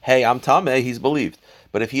says, hey, I'm tameh, he's believed.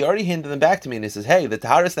 But if he already handed them back to me and he says, hey, the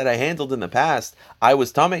taharis that I handled in the past, I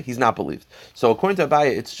was tameh, he's not believed. So according to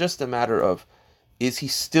Abaya, it's just a matter of, is it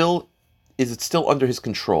still under his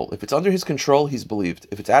control? If it's under his control, he's believed.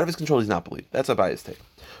 If it's out of his control, he's not believed. That's Abaya's take.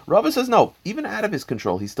 Rabbi says no, even out of his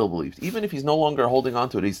control, he's still believed. Even if he's no longer holding on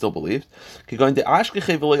to it, he's still believed. So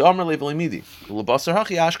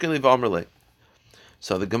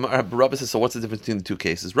the Gemara, Rabbi says, so what's the difference between the two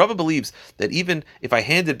cases? Rabbi believes that even if I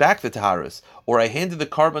handed back the taharis, or I handed the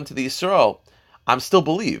karban to the Yisrael, I'm still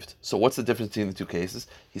believed. So what's the difference between the two cases?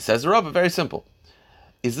 He says, Rabbi, very simple.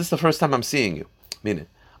 Is this the first time I'm seeing you? Meaning,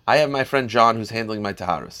 I have my friend John who's handling my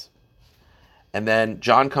taharis. And then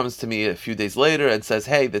John comes to me a few days later and says,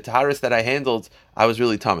 hey, the taharis that I handled, I was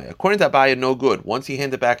really tameh. According to Abaya, no good. Once you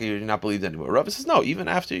hand it back, you're not believed anymore. Rava says, no, even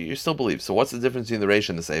after, you're still believed. So what's the difference between the Reish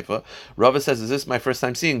and the Seifa? Rava says, is this my first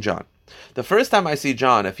time seeing John? The first time I see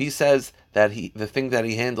John, if he says that the thing that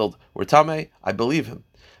he handled were tameh, I believe him.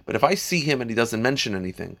 But if I see him and he doesn't mention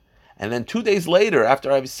anything, and then 2 days later, after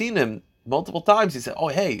I've seen him multiple times, he said, oh,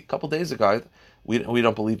 hey, a couple days ago, we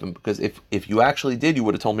don't believe him, because if you actually did, you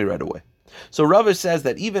would have told me right away. So Rava says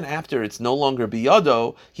that even after it's no longer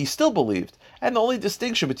biyado, he still believed. And the only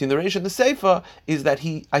distinction between the Reish and the Seifa is that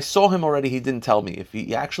I saw him already, he didn't tell me. If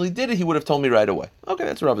he actually did it, he would have told me right away. Okay,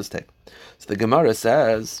 that's Rava's take. So the Gemara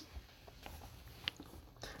says,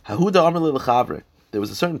 Hahuda Amr L'Chavre. There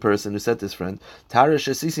was a certain person who said to his friend, Taharish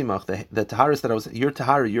Esisimach, the taharis that I was, your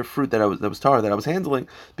tahari, your fruit that was tahar that I was handling,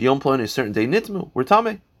 beyond plon a certain day nitmu, we're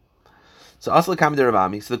tameh. So Asla Kam de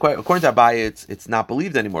Ravami. So according to Abaye, it's not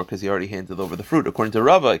believed anymore because he already handed over the fruit. According to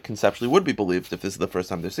Rava, it conceptually would be believed if this is the first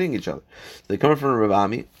time they're seeing each other. So they come from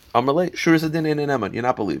Ravami. Amalei, sure as a din in an eman, you're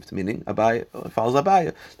not believed. Meaning Abaye follows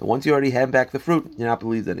Abaye. The once you already hand back the fruit, you're not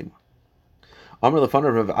believed anymore. Amar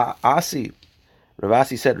lefana Rav Asi. Rav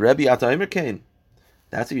Asi said, Rebbe ata imer kain.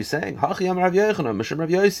 That's what you're saying. Hachi Amar Rav Yochanan, Mishum Rav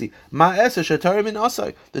Yosi. Ma esa shetarah min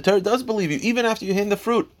asay. The Torah does believe you even after you hand the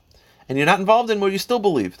fruit, and you're not involved in where you still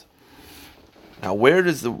believed. Now, where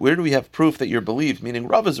do we have proof that you're believed? Meaning,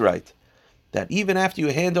 Rav is right, that even after you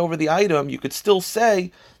hand over the item, you could still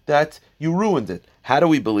say that you ruined it. How do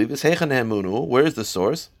we believe this? Where is the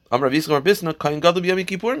source? We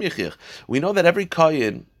know that every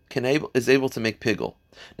kohen is able to make pigel.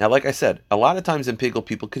 Now, like I said, a lot of times in pigel,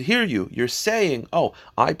 people could hear you. You're saying, "Oh,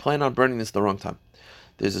 I plan on burning this the wrong time."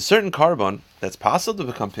 There's a certain carbon that's possible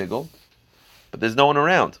to become pigel, but there's no one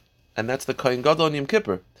around, and that's the kohen gadol on Yom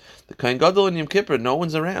Kippur. The Kohen Gadol in Yom Kippur, no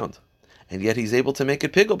one's around. And yet he's able to make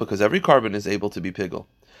it pigel because every carbon is able to be pigel.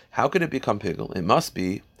 How could it become pigel? It must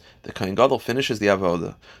be the Kohen Gadol finishes the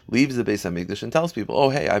avoda, leaves the Beis HaMikdash and tells people, oh,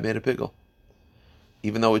 hey, I made a pigel.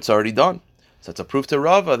 Even though it's already done. So it's a proof to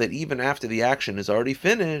Rava that even after the action is already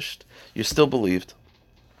finished, you're still believed.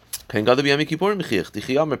 Kohen Gadol b'Yom Kippur mechiach,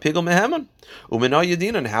 dichiyam pigel meheman. U'mena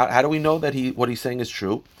yedinan. How do we know that what he's saying is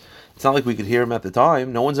true? It's not like we could hear him at the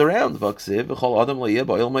time. No one's around. No one's in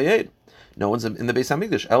the Beis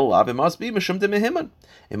HaMikdash. It must be Mishum de Mehiman.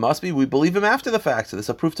 It must be we believe him after the fact. So there's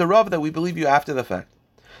a proof to Rav that we believe you after the fact.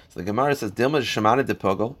 So the Gemara says, Dilma Shemana de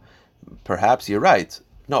Pogel. Perhaps you're right.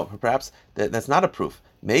 No, perhaps that's not a proof.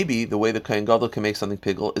 Maybe the way the Kohen Gadol can make something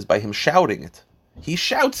pigel is by him shouting it. He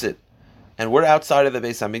shouts it. And we're outside of the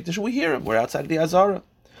Beis HaMikdash. We hear him. We're outside of the Azara.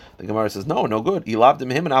 The Gemara says, no good.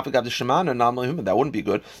 That wouldn't be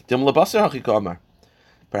good.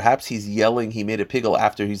 Perhaps he's yelling he made a pigel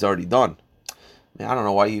after he's already done. I don't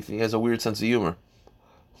know why he has a weird sense of humor.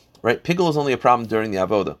 Right? Pigel is only a problem during the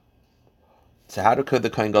avoda. So how could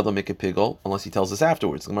the Kohen Gadol make a pigel unless he tells us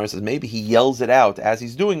afterwards? The Gemara says maybe he yells it out as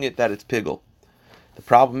he's doing it that it's pigel. The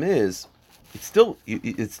problem is, it's still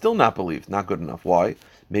not believed, not good enough. Why?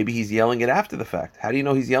 Maybe he's yelling it after the fact. How do you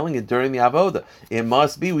know he's yelling it during the avoda? It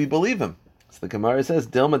must be we believe him. So the Gemara says,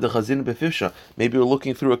 Dilma de chazin befifsha. Maybe we're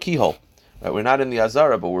looking through a keyhole. Right? We're not in the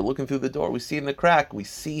azara, but we're looking through the door. We see in the crack. We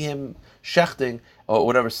see him shechting or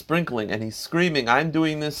whatever, sprinkling, and he's screaming, "I'm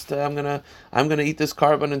doing this. I'm gonna eat this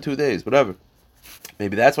carbon in 2 days, whatever."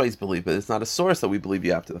 Maybe that's why he's believed, but it's not a source that we believe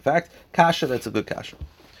you after the fact. Kasha, that's a good kasha.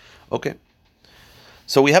 Okay.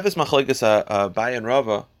 So we have this machlokes Abaye and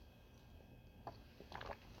Rava,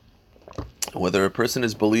 whether a person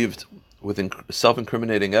is believed with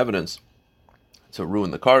self-incriminating evidence to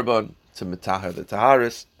ruin the carbon, to mitaher the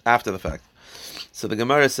taharis, after the fact. So the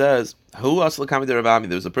Gemara says, "Who asla kami de Rabbi?"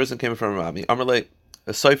 There was a person came from Rabbi. Amarle,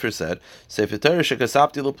 a Sofer said, "Sefer Torah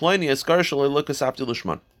shekasapti l'ploini eskar shaloi lokasapti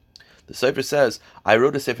l'shman." The Sofer says, "I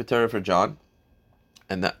wrote a Sefer Torah for John,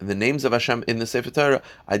 and the names of Hashem in the Sefer Torah,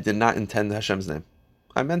 I did not intend Hashem's name.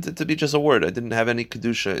 I meant it to be just a word. I didn't have any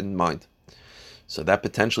kedusha in mind." So that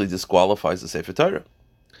potentially disqualifies the Sefer Torah.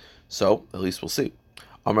 So at least we'll see.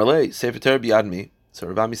 Amarle, Sefer Torah biyadmi. So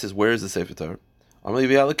Ravami says, "Where is the Sefer Torah?" Amarle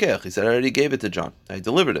biyalekech. He said, "I already gave it to John. I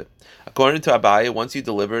delivered it." According to Abaye, once you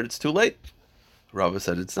deliver it, it's too late. Rava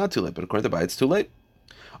said it's not too late, but according to Abaye, it's too late.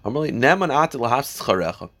 Amarle neman at lahafs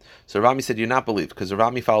charecha. So Ravami said, "You're not believed," because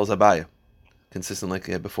Ravami follows Abaye, consistent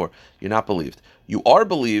like before. You're not believed. You are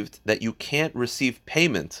believed that you can't receive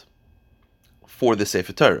payment for the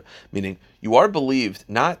Sefer Torah, meaning you are believed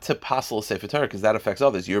not to passel a Sefer Torah because that affects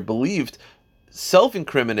others. You're believed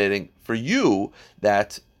self-incriminating for you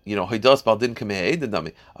that Hidos Baldin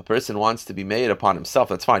Kameh. A person wants to be made upon himself.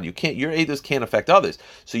 That's fine. You can't. Your edus can't affect others.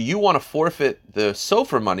 So you want to forfeit the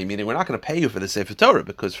sofer money, meaning we're not going to pay you for the Sefer Torah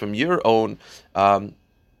because from your own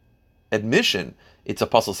admission, it's a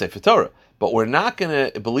passel Sefer Torah. But we're not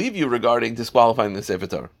going to believe you regarding disqualifying the Sefer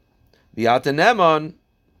Torah. V'yatenemon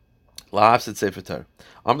lahafsid Sefer Torah.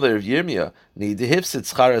 Amar Rav Yirmiyah nidihifsid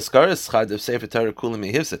schar eskaris schar of Sefer Torah kulim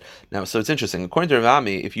yihifsid. Now, so it's interesting. According to Rav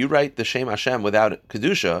Ami, if you write the Shem Hashem without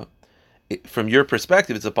kedusha, from your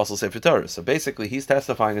perspective, it's a passel Sefer Torah. So basically, he's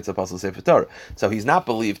testifying it's a passel Sefer Torah. So he's not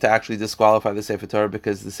believed to actually disqualify the Sefer Torah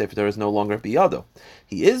because the Sefer Torah is no longer biyado.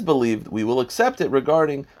 He is believed we will accept it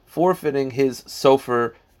regarding forfeiting his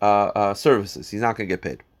sofer services. He's not going to get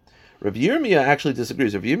paid. Rabbi Yirmiyah actually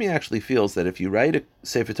disagrees. Rabbi Yirmiyah actually feels that if you write a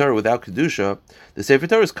Sefer Torah without Kedusha, the Sefer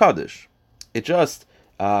Torah is Kaddish. It just,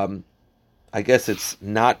 I guess it's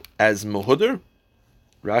not as Mohudr.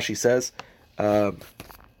 Rashi says, hold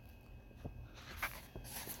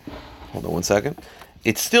on one second.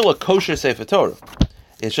 It's still a kosher Sefer Torah.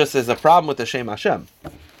 It's just there's a problem with the Shem Hashem.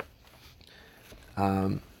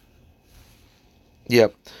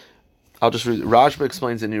 Yep. I'll just read. Rashba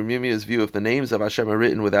explains in Yirmiyah's view, if the names of Hashem are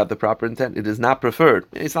written without the proper intent, it is not preferred.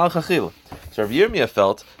 It's not l'chachila. So Rav Yirmiyah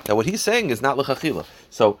felt that what he's saying is not l'chachila.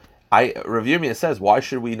 So Rav Yirmiyah says, why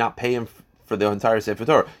should we not pay him for the entire Sefer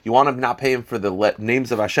Torah? You want to not pay him for the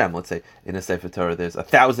names of Hashem. Let's say in a Sefer Torah there's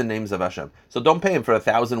 1,000 names of Hashem. So don't pay him for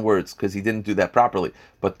 1,000 words because he didn't do that properly.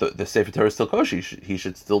 But the Sefer Torah is still kosher. He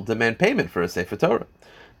should still demand payment for a Sefer Torah.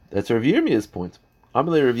 That's Rav Yirmiyah's point.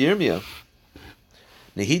 Amalei Rav Yirmiyah.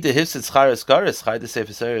 Why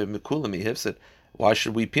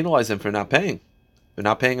should we penalize him for not paying? For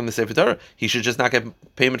not paying him the Sefer Torah. He should just not get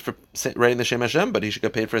payment for writing the Shem Hashem, but he should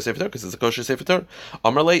get paid for a Sefer Torah because it's a kosher Sefer Torah.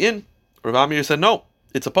 Amar Le'in. Rav Amir said, no,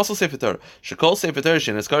 it's a puzzle Sefer Torah. Shekol Sefer Torah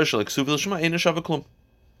she'en eskar shel ksuv l'shma ein shava klum.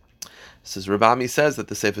 Says Rav Ami says that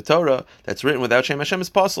the Sefer Torah that's written without Shem Hashem is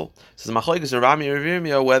puzzle. Says Machlokes Rav Ami Rav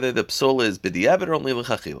Yirmiyah whether the psul is b'di'evet or only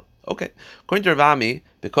l'chachila. Okay, according to Rav Ami,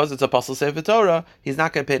 because it's a puzzle Sefer Torah, he's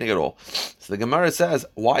not going to pay him at all. So the Gemara says,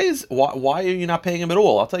 why are you not paying him at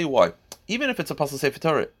all? I'll tell you why. Even if it's a puzzle Sefer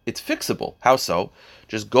Torah, it's fixable. How so?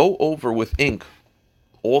 Just go over with ink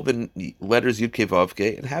all the letters Yud Kei Vav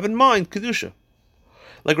Kei and have in mind kedusha.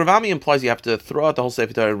 Like Rav Ami implies, you have to throw out the whole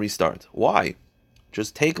Sefer Torah and restart. Why?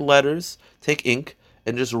 Just take letters, take ink,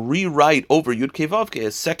 and just rewrite over Yud Kei Vav Kei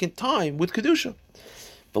a second time with kedusha.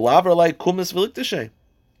 V'lavar like kumis v'liktashay.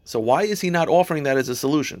 So why is he not offering that as a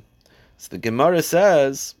solution? So the Gemara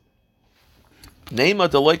says, Neima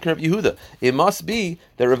deloik Rav Yehuda. It must be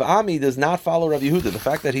that Rav Ami does not follow Rav Yehuda. The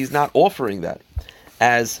fact that he's not offering that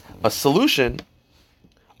as a solution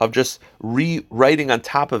of just rewriting on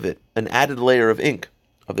top of it an added layer of ink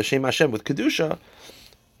of the Shem Hashem with Kedusha,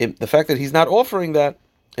 the fact that he's not offering that,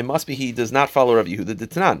 it must be he does not follow Rav Yehuda.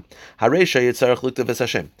 D'Tanan. Hareisha yitzarech liktav es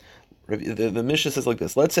Hashem. The Mishnah says like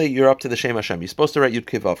this. Let's say you're up to the Shem Hashem. You're supposed to write Yud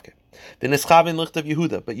Kei Vav Kei. V'neschavin lichtav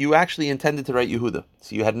Yehuda. But you actually intended to write Yehuda.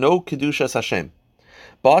 So you had no Kedushas Hashem.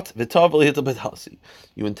 But v'tov v'lihita b'dalsi.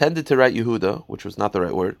 You intended to write Yehuda, which was not the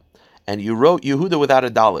right word. And you wrote Yehuda without a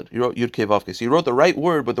dalid. You wrote Yud Kei Vav Kei. So you wrote the right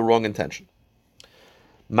word with the wrong intention.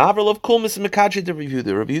 Mavril of Kulmis Mekachi to review.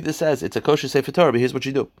 The review that says it's a kosher Sefer Torah, but here's what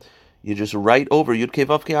you do. You just write over Yud Kei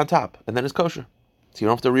Vav Kei on top, and then it's kosher. So you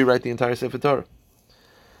don't have to rewrite the entire Sefer Torah.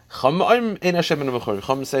 Chum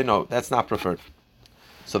say no, that's not preferred.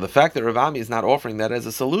 So the fact that Rav Ami is not offering that as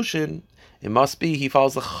a solution, it must be he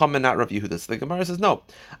follows the Chum and not Rav Yehuda. So the Gemara says no.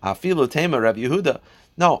 Afilu Tema Rav Yehuda.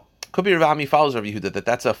 No, could be Rav Ami follows Rav Yehuda,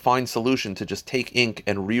 that's a fine solution to just take ink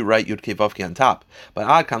and rewrite Yud Kei Vav Kei on top. But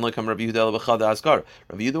Ad can look Rav Yehuda l'bechada asgar.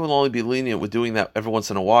 Rav Yehuda will only be lenient with doing that every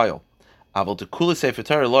once in a while. Aval to kula Sefer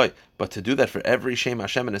Torah loy, but to do that for every Shem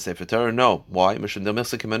Hashem in a Sefer Torah, no. Why?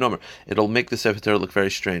 It'll make the Sefer Torah look very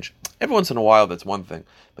strange. Every once in a while, that's one thing.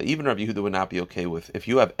 But even Rav Yehuda would not be okay with, if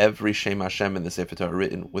you have every Shem Hashem in the Sefer Torah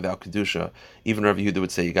written without Kedusha, even Rav Yehuda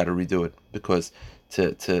would say you got to redo it, because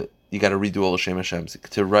you got to redo all the Shem Hashems.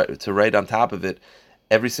 To write on top of it,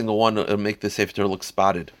 every single one will make the Sefer Torah look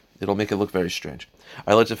spotted. It'll make it look very strange. All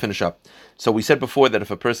right, let's just finish up. So we said before that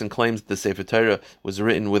if a person claims the Sefer Torah was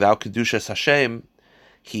written without Kedushas Hashem,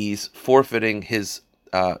 he's forfeiting his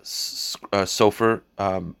sofer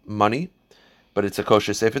money, but it's a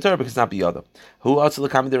kosher Sefer Torah because it's not biyada. Who also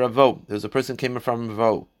the Ravo? There's a person came from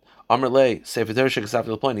Ravo. Amr Le Sefer Torah shekasaf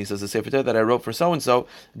l'plain. He says the Sefer Torah that I wrote for so and so,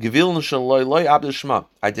 Givil l'shaloi loy abdul shma.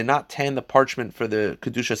 I did not tan the parchment for the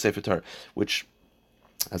Kedusha Sefer Torah, which,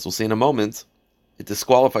 as we'll see in a moment, it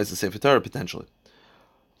disqualifies the Sefer Torah potentially.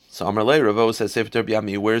 So Amr Le Ravo says Sefer Torah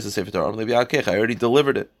b'yami. Where's the Sefer Torah? Amr Le b'yakech. I already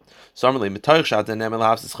delivered it. So Amr Le mitoich shatanem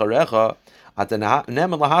elahafsis charecha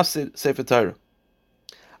atanem elahafsis Sefer Torah.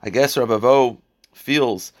 I guess Ravo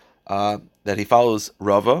feels that he follows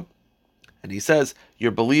Rava, and he says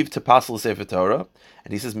you're believed to passel the Sefer Torah,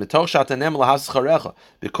 and he says mitoch shatanem lahas charecha,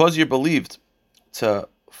 because you're believed to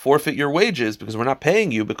forfeit your wages because we're not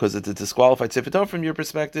paying you because it's a disqualified Sefer Torah from your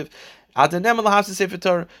perspective. Adanem lahas Sefer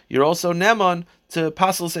Torah, you're also neman to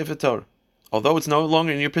passel Sefer Torah, although it's no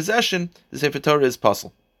longer in your possession. The Sefer Torah is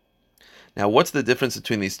passel. Now, what's the difference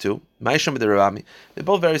between these two? They're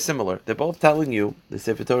both very similar. They're both telling you the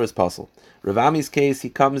Sefer Torah is passel. Rav Ami's case, he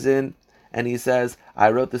comes in and he says, I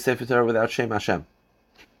wrote the Sefer Torah without Shem Hashem.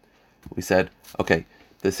 We said, okay,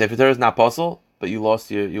 the Sefer Torah is not passel, but you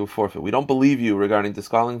lost your forfeit. We don't believe you regarding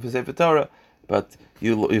disqualifying for Sefer Torah, but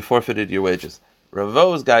you forfeited your wages.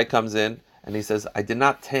 Ravo's guy comes in and he says, I did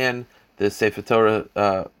not tan the Sefer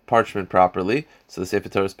Torah parchment properly, so the Sefer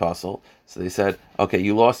Torah is passel. So they said, okay,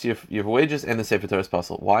 you lost your wages and the Sefer Torah is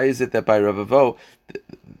passel. Why is it that by Ravo,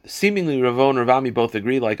 seemingly Ravo and Ravami both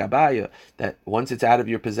agree, like Abaya, that once it's out of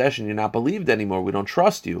your possession, you're not believed anymore. We don't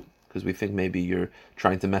trust you because we think maybe you're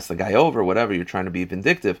trying to mess the guy over, whatever. You're trying to be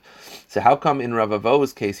vindictive. So how come in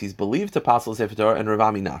Ravo's case he's believed to passel Sefer Torah and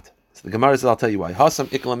Ravami not? So the Gemara says, I'll tell you why. Hasam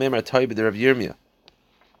iklamem atayb de Rav Yirmiyah.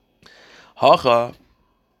 Hacha.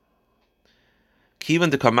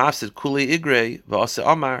 Kivan de kamafsid kuli igre v'ase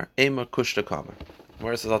amar ema kushta kamer.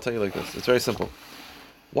 Gemara says, I'll tell you like this. It's very simple.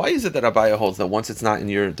 Why is it that Abaya holds that once it's not in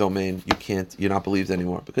your domain, you're not believed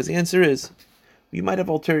anymore? Because the answer is, you might have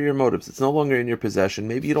ulterior motives. It's no longer in your possession.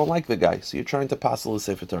 Maybe you don't like the guy, so you're trying to passel the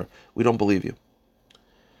Sefer Torah. We don't believe you.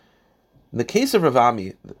 In the case of Rav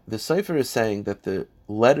Ami, the Sefer is saying that the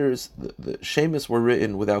letters, the Shemus were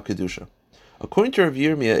written without Kedusha. According to Rav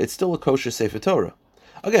Yirmiyah, it's still a kosher Sefer Torah.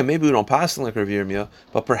 Again, maybe we don't pass like Rav Yirmiyah,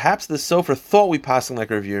 but perhaps the Sofer thought we pass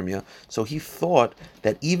like Rav Yirmiyah, so he thought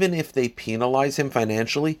that even if they penalize him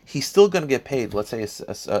financially, he's still going to get paid. Let's say a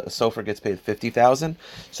Sofer gets paid $50,000,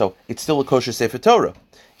 so it's still a kosher Sefer Torah.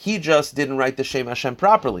 He just didn't write the Shem Hashem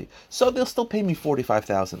properly, so they'll still pay me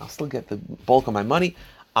 $45,000. I'll still get the bulk of my money.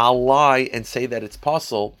 I'll lie and say that it's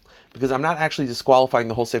possible, because I'm not actually disqualifying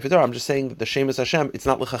the whole Sefer Torah. I'm just saying that the Shem is Hashem, it's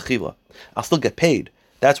not l'chachila. I'll still get paid.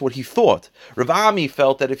 That's what he thought. Rav Ami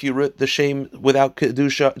felt that if you wrote the Shem without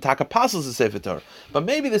Kedusha, Taka passes the Sefer Torah. But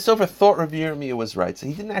maybe the Sofer thought Rav Yirmiyah was right, so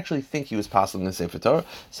he didn't actually think he was passing the Sefer Torah.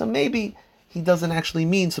 So maybe he doesn't actually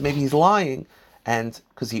mean, so maybe he's lying. And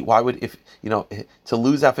because why would, if, to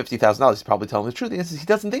lose out $50,000, he's probably telling the truth. The answer is he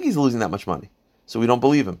doesn't think he's losing that much money. So we don't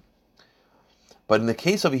believe him. But in the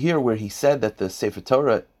case over here where he said that the Sefer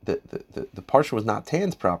Torah, the parchment was not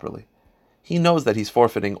tanned properly, he knows that he's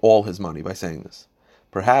forfeiting all his money by saying this.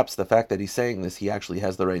 Perhaps the fact that he's saying this, he actually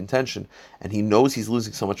has the right intention, and he knows he's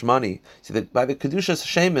losing so much money. See, that by the Kedushas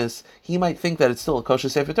Shemus, he might think that it's still a kosher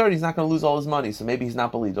Sefer Torah, he's not going to lose all his money, so maybe he's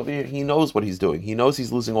not believed. Over here, he knows what he's doing. He knows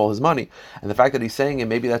he's losing all his money, and the fact that he's saying it,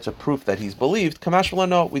 maybe that's a proof that he's believed. Kamash V'la,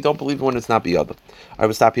 no, we don't believe when it's not biyada. I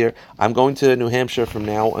will stop here. I'm going to New Hampshire from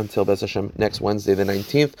now until Bez Hashem next Wednesday, the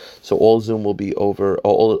 19th, so all Zoom will be over,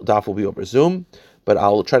 all DAF will be over Zoom, but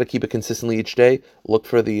I'll try to keep it consistently each day. Look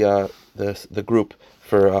for the group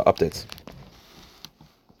for updates.